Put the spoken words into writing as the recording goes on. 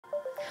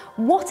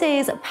What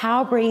is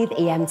POWERbreathe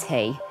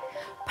EMT?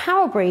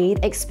 POWERbreathe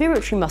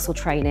Expiratory Muscle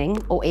Training,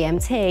 or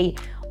EMT,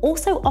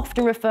 also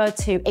often referred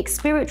to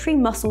Expiratory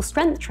Muscle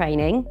Strength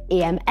Training,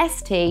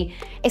 EMST,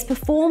 is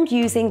performed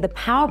using the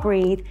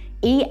POWERbreathe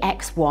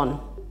EX1.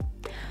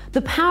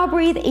 The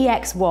POWERbreathe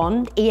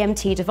EX1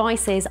 EMT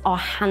devices are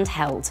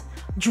handheld,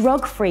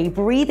 drug-free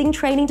breathing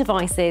training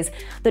devices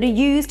that are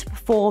used to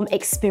perform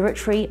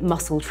expiratory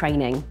muscle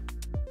training.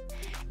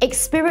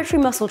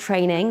 Expiratory muscle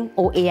training,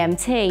 or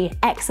EMT,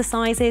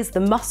 exercises the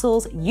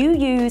muscles you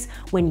use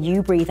when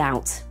you breathe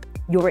out,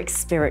 your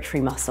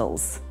expiratory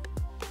muscles.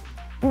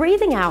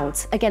 Breathing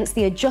out against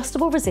the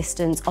adjustable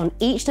resistance on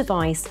each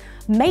device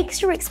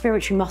makes your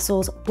expiratory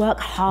muscles work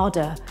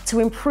harder to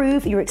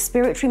improve your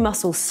expiratory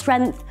muscle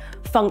strength,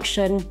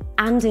 function,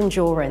 and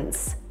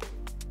endurance.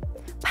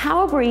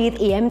 POWERbreathe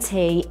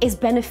EMT is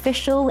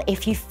beneficial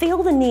if you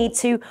feel the need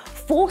to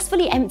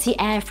forcefully empty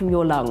air from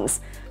your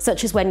lungs,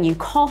 such as when you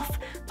cough,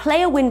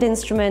 play a wind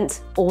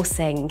instrument, or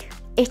sing.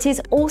 It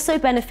is also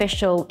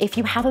beneficial if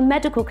you have a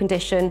medical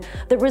condition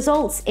that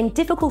results in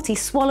difficulty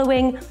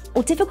swallowing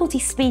or difficulty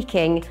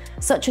speaking,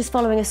 such as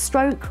following a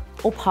stroke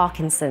or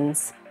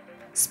Parkinson's.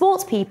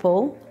 Sports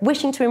people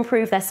wishing to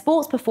improve their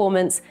sports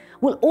performance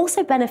will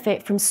also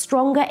benefit from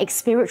stronger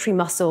expiratory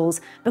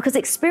muscles because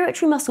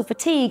expiratory muscle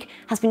fatigue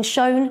has been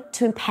shown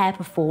to impair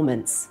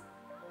performance.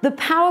 The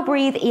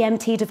POWERbreathe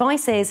EMT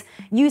devices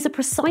use a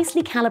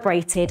precisely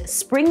calibrated,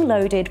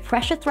 spring-loaded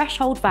pressure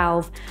threshold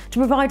valve to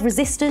provide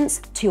resistance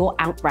to your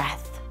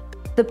out-breath.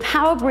 The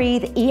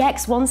POWERbreathe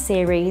EX1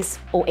 series,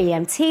 or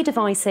EMT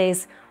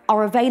devices,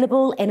 are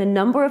available in a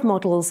number of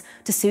models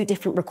to suit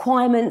different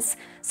requirements,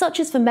 such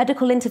as for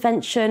medical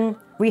intervention,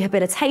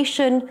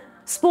 rehabilitation,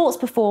 sports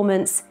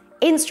performance,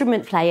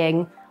 instrument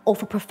playing, or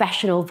for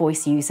professional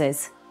voice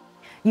users.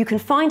 You can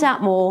find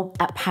out more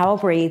at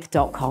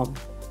POWERbreathe.com.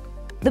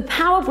 The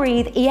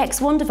POWERbreathe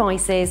EX1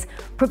 devices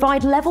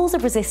provide levels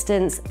of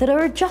resistance that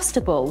are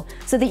adjustable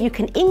so that you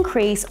can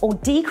increase or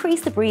decrease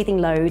the breathing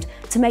load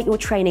to make your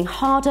training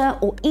harder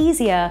or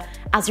easier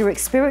as your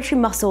expiratory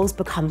muscles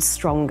become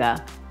stronger.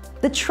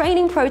 The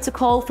training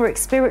protocol for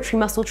expiratory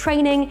muscle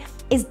training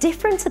is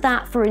different to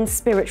that for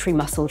inspiratory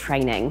muscle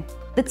training.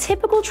 The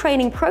typical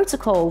training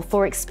protocol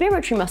for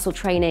expiratory muscle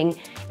training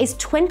is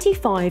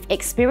 25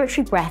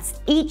 expiratory breaths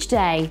each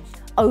day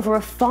over a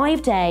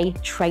 5-day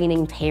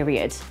training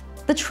period.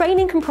 The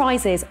training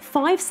comprises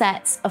 5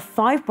 sets of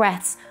 5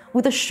 breaths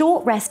with a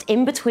short rest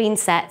in between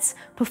sets,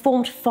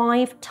 performed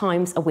 5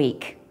 times a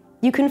week.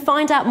 You can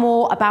find out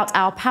more about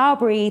our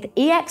POWERbreathe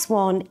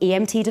EX1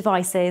 EMT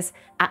devices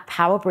at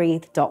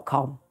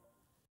POWERbreathe.com.